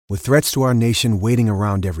With threats to our nation waiting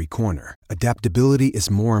around every corner, adaptability is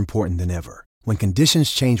more important than ever. When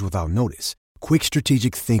conditions change without notice, quick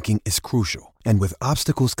strategic thinking is crucial. And with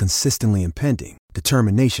obstacles consistently impending,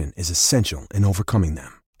 determination is essential in overcoming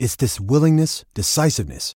them. It's this willingness,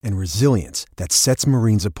 decisiveness, and resilience that sets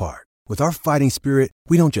Marines apart. With our fighting spirit,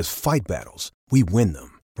 we don't just fight battles, we win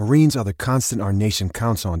them. Marines are the constant our nation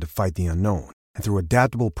counts on to fight the unknown. And through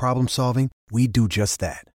adaptable problem solving, we do just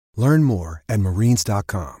that. Learn more at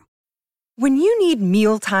marines.com. When you need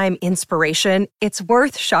mealtime inspiration, it's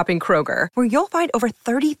worth shopping Kroger, where you'll find over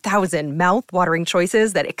 30,000 mouth-watering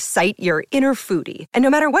choices that excite your inner foodie. And no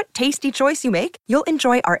matter what tasty choice you make, you'll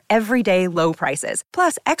enjoy our everyday low prices,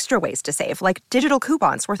 plus extra ways to save, like digital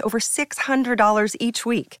coupons worth over $600 each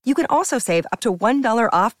week. You can also save up to $1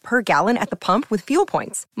 off per gallon at the pump with fuel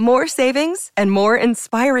points. More savings and more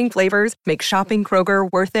inspiring flavors make shopping Kroger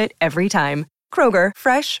worth it every time. Kroger,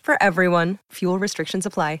 fresh for everyone. Fuel restrictions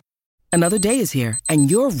apply. Another day is here,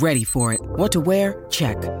 and you're ready for it. What to wear?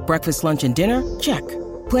 Check. Breakfast, lunch, and dinner? Check.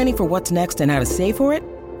 Planning for what's next and how to save for it?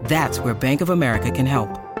 That's where Bank of America can help.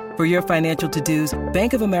 For your financial to-dos,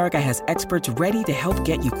 Bank of America has experts ready to help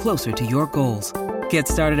get you closer to your goals. Get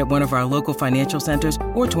started at one of our local financial centers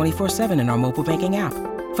or 24/7 in our mobile banking app.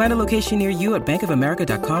 Find a location near you at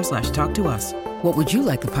bankofamerica.com/talktous. What would you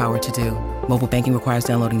like the power to do? Mobile banking requires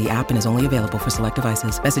downloading the app and is only available for select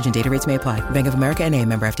devices. Message and data rates may apply. Bank of America N.A.,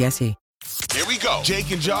 member FDIC. Here we go.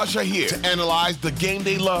 Jake and Josh are here to analyze the game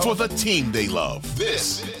they love for the team they love.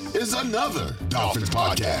 This is another Dolphins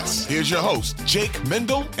podcast. Here's your host, Jake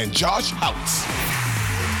Mendel and Josh Houtz.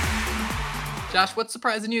 Josh, what's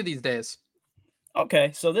surprising you these days?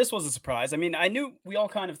 Okay, so this was a surprise. I mean, I knew we all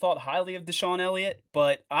kind of thought highly of DeShon Elliot,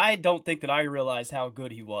 but I don't think that I realized how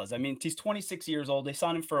good he was. I mean, he's 26 years old. They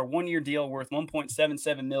signed him for a one-year deal worth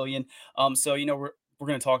 $1.77 million. So, we're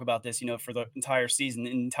going to talk about this, for the entire season, the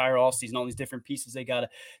entire offseason, all these different pieces they got to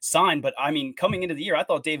sign. But, I mean, coming into the year, I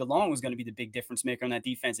thought David Long was going to be the big difference maker on that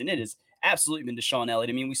defense, and it has absolutely been DeShon Elliott.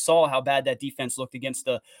 I mean, we saw how bad that defense looked against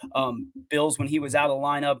the Bills when he was out of the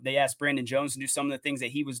lineup. They asked Brandon Jones to do some of the things that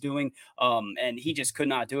he was doing, and he just could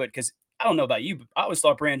not do it because I don't know about you, but I always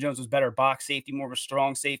thought Brandon Jones was better box safety, more of a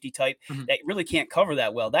strong safety type that really can't cover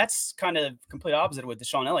that well. That's kind of complete opposite of what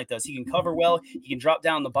DeShon Elliott does. He can cover well, he can drop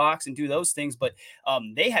down the box and do those things, but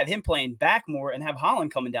they have him playing back more and have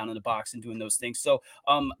Holland coming down in the box and doing those things. So,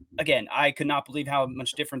 again, I could not believe how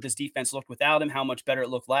much different this defense looked without him, how much better it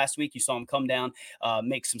looked last week. You saw him come down,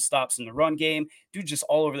 make some stops in the run game, dude just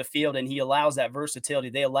all over the field, and he allows that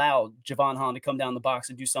versatility. They allow Javon Holland to come down the box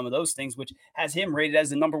and do some of those things, which has him rated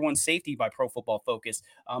as the number one safety by Pro Football Focus.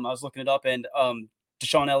 I was looking it up, and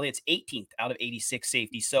DeShon Elliott's 18th out of 86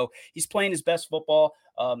 safeties. So he's playing his best football.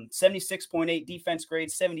 76.8 defense grade,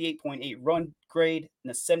 78.8 run grade,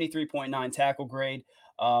 and a 73.9 tackle grade.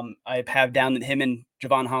 I have down that him and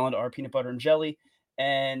Javon Holland are peanut butter and jelly.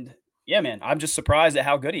 And yeah, man, I'm just surprised at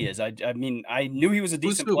how good he is. I mean, I knew he was a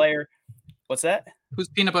decent player. What's that? Who's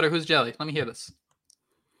peanut butter? Who's jelly? Let me hear this.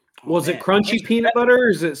 Was it crunchy peanut butter or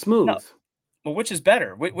is it smooth? No. Well, which is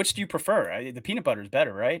better? Which do you prefer? The peanut butter is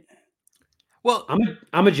better, right? Well,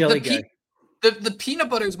 I'm a jelly guy. The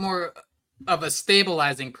peanut butter is more of a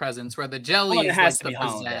stabilizing presence, where the jelly is like the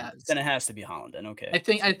pizzazz. Then it has to be Holland. Then okay. I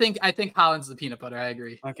think Holland's the peanut butter. I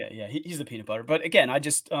agree. Okay, yeah, he's the peanut butter. But again, I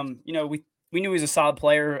just we knew he was a solid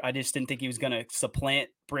player. I just didn't think he was going to supplant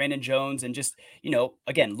Brandon Jones and just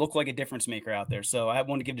again look like a difference maker out there. So I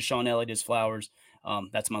want to give DeShon Elliott his flowers.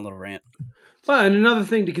 That's my little rant. Well, and another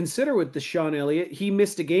thing to consider with DeShon Elliott, he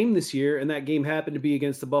missed a game this year, and that game happened to be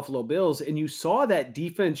against the Buffalo Bills, and you saw that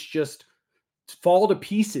defense just fall to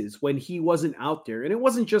pieces when he wasn't out there. And it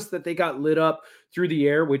wasn't just that they got lit up through the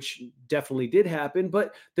air, which definitely did happen,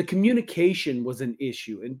 but the communication was an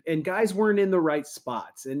issue, and guys weren't in the right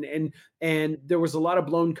spots, and there was a lot of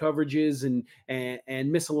blown coverages and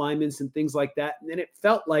misalignments and things like that, and it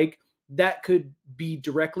felt like that could be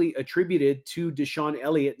directly attributed to DeShon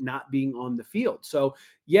Elliott not being on the field. So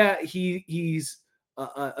yeah, he's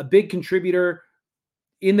a big contributor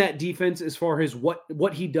in that defense as far as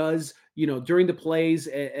what he does, during the plays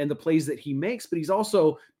and the plays that he makes. But he's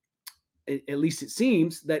also, at least it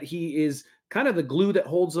seems, that he is kind of the glue that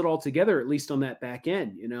holds it all together, at least on that back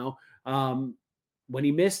end. When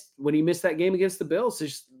he missed that game against the Bills,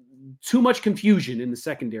 there's too much confusion in the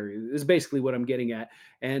secondary is basically what I'm getting at.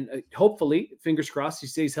 And hopefully, fingers crossed, he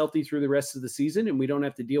stays healthy through the rest of the season and we don't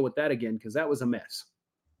have to deal with that again, because that was a mess.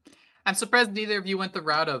 I'm surprised neither of you went the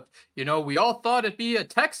route of, we all thought it'd be a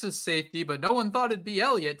Texas safety, but no one thought it'd be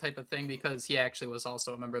Elliott type of thing, because he actually was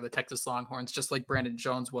also a member of the Texas Longhorns, just like Brandon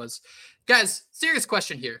Jones was. Guys, serious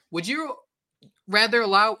question here. Would you rather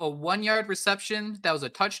allow a 1-yard reception that was a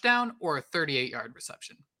touchdown or a 38-yard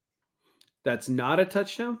reception? That's not a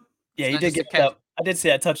touchdown? Yeah, It's he not did just a get catch. that. I did say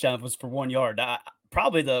that touchdown was for 1 yard.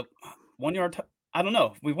 Probably the 1 yard. I don't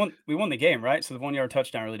know. We won the game, right? So the 1 yard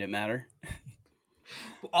touchdown really didn't matter.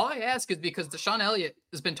 All I ask is because DeShon Elliott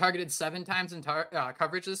has been targeted 7 times in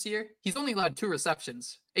coverage this year. He's only allowed 2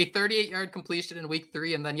 receptions, a 38-yard completion in week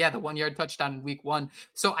 3, and then, the 1-yard touchdown in week 1.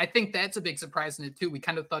 So I think that's a big surprise in it, too. We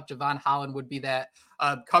kind of thought Javon Holland would be that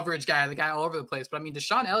coverage guy, the guy all over the place. But, I mean,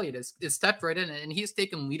 DeShon Elliott is stepped right in, and he's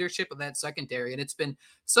taken leadership of that secondary. And it's been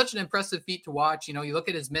such an impressive feat to watch. You look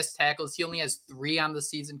at his missed tackles. He only has 3 on the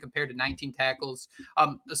season compared to 19 tackles.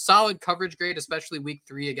 A solid coverage grade, especially week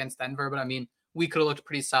 3 against Denver. But, I mean, we could have looked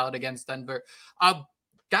pretty solid against Denver.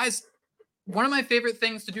 Guys, one of my favorite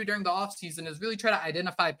things to do during the offseason is really try to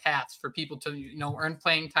identify paths for people to, earn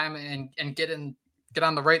playing time and get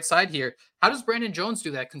on the right side here. How does Brandon Jones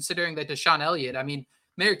do that, considering that DeShon Elliott? I mean,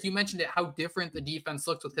 Merrick, you mentioned it, how different the defense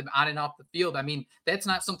looks with him on and off the field. I mean, that's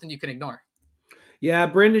not something you can ignore. Yeah,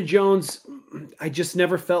 Brandon Jones, I just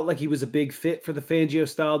never felt like he was a big fit for the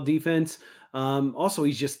Fangio-style defense. Also,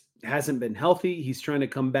 he just hasn't been healthy. He's trying to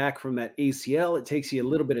come back from that ACL. It takes you a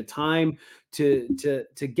little bit of time to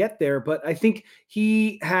get there, but I think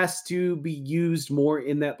he has to be used more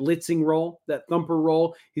in that blitzing role, that thumper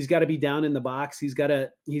role. He's got to be down in the box. He's got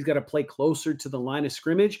to play closer to the line of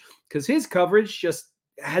scrimmage because his coverage just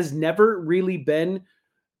has never really been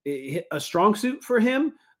a strong suit for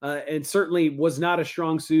him. And certainly was not a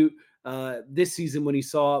strong suit this season when he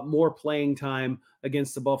saw more playing time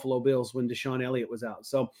against the Buffalo Bills when DeShon Elliott was out.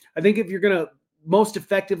 So I think if you're going to most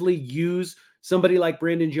effectively use somebody like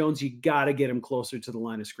Brandon Jones, you got to get him closer to the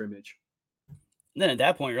line of scrimmage. Then at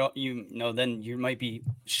that point, then you might be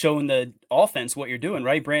showing the offense what you're doing,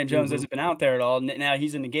 right? Brandon Jones hasn't been out there at all. Now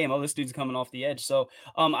he's in the game. Oh, this dude's coming off the edge. So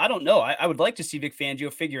I don't know. I would like to see Vic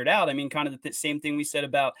Fangio figure it out. I mean, kind of the same thing we said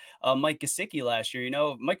about Mike Gesicki last year.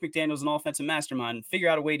 Mike McDaniel's an offensive mastermind. Figure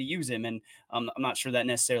out a way to use him, and I'm not sure that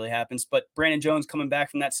necessarily happens. But Brandon Jones coming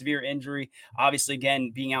back from that severe injury, obviously,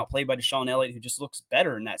 again, being outplayed by DeShon Elliott, who just looks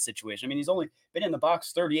better in that situation. I mean, he's only been in the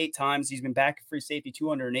box 38 times. He's been back at free safety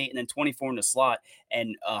 208 and then 24 in the slot.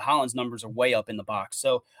 And Holland's numbers are way up in the box.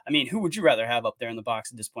 So, I mean, who would you rather have up there in the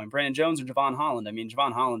box at this point? Brandon Jones or Javon Holland? I mean,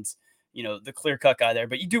 Javon Holland's, the clear-cut guy there.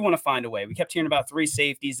 But you do want to find a way. We kept hearing about 3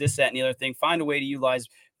 safeties, this, that, and the other thing. Find a way to utilize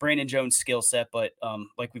Brandon Jones' skill set. But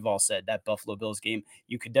like we've all said, that Buffalo Bills game,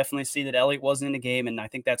 you could definitely see that Elliott wasn't in the game. And I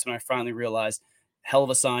think that's when I finally realized, hell of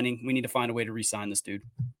a signing. We need to find a way to re-sign this dude.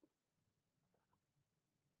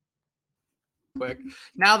 Quick.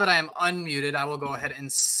 Now that I am unmuted, I will go ahead and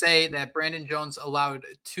say that Brandon Jones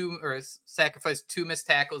sacrificed 2 missed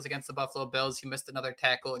tackles against the Buffalo Bills. He missed another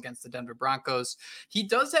tackle against the Denver Broncos. He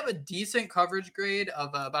does have a decent coverage grade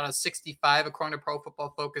of about a 65 according to Pro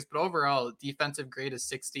Football Focus, but overall defensive grade is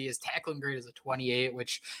 60. His tackling grade is a 28,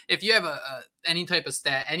 which if you have any type of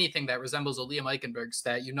stat, anything that resembles a Liam Eichenberg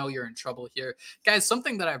stat, you're in trouble here. Guys,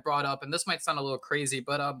 something that I brought up, and this might sound a little crazy,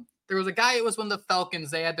 but there was a guy, it was when the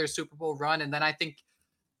Falcons, they had their Super Bowl run, and then I think,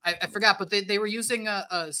 I forgot, but they were using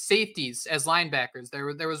safeties as linebackers.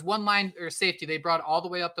 There was one line or safety they brought all the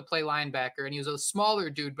way up to play linebacker, and he was a smaller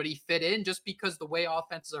dude, but he fit in just because the way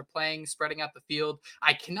offenses are playing, spreading out the field.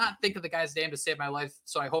 I cannot think of the guy's name to save my life,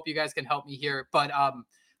 so I hope you guys can help me here. But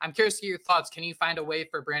I'm curious to hear your thoughts. Can you find a way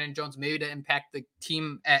for Brandon Jones maybe to impact the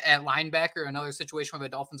team at linebacker, another situation where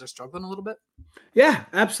the Dolphins are struggling a little bit? Yeah,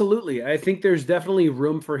 absolutely. I think there's definitely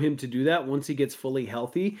room for him to do that once he gets fully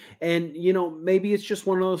healthy. And, maybe it's just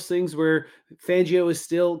one of those things where Fangio is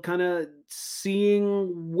still kind of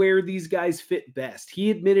seeing where these guys fit best. He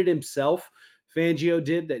admitted himself, Fangio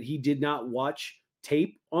did, that he did not watch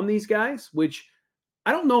tape on these guys, which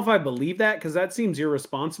I don't know if I believe that because that seems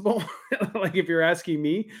irresponsible, like if you're asking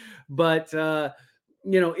me. But,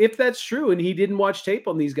 if that's true and he didn't watch tape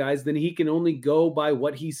on these guys, then he can only go by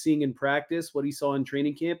what he's seeing in practice, what he saw in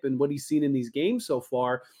training camp, and what he's seen in these games so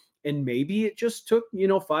far. And maybe it just took,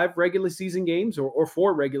 5 regular season games or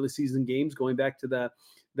 4 regular season games going back to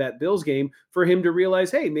that Bills game for him to realize,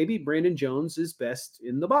 hey, maybe Brandon Jones is best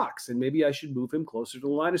in the box and maybe I should move him closer to the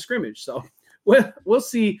line of scrimmage. So we'll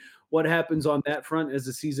see what happens on that front as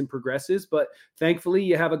the season progresses. But thankfully,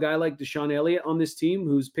 you have a guy like DeShon Elliott on this team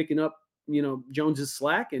who's picking up, Jones's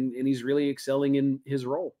slack, and he's really excelling in his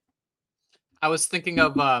role. I was thinking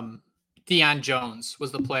of Deion Jones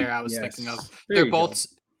was the player I was thinking of. They're both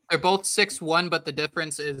 6'1", but the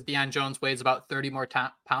difference is Deion Jones weighs about 30 more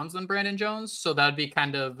pounds than Brandon Jones. So that would be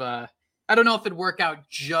kind of I don't know if it'd work out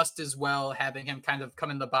just as well having him kind of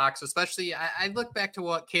come in the box, especially I look back to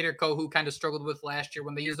what Kader Kohu kind of struggled with last year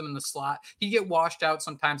when they used him in the slot. He'd get washed out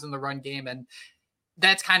sometimes in the run game, and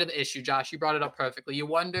that's kind of the issue, Josh. You brought it up perfectly. You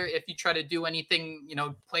wonder if you try to do anything,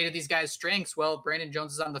 play to these guys' strengths. Well, Brandon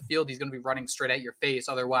Jones is on the field. He's going to be running straight at your face.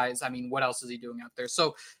 Otherwise, I mean, what else is he doing out there?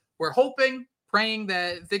 So we're hoping, praying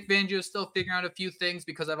that Vic Fangio is still figuring out a few things,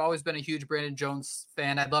 because I've always been a huge Brandon Jones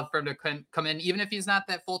fan. I'd love for him to come in, even if he's not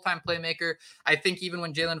that full-time playmaker. I think even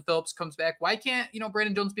when Jalen Phillips comes back, why can't,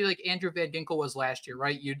 Brandon Jones be like Andrew Van Ginkel was last year,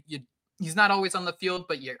 right? He's not always on the field,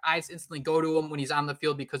 but your eyes instantly go to him when he's on the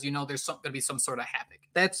field because there's going to be some sort of havoc.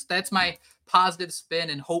 That's my positive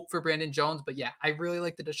spin and hope for Brandon Jones. But yeah, I really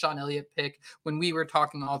like the DeShon Elliott pick. When we were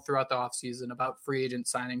talking all throughout the offseason about free agent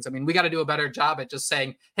signings, I mean, we got to do a better job at just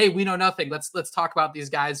saying, hey, we know nothing. Let's talk about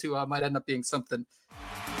these guys who might end up being something.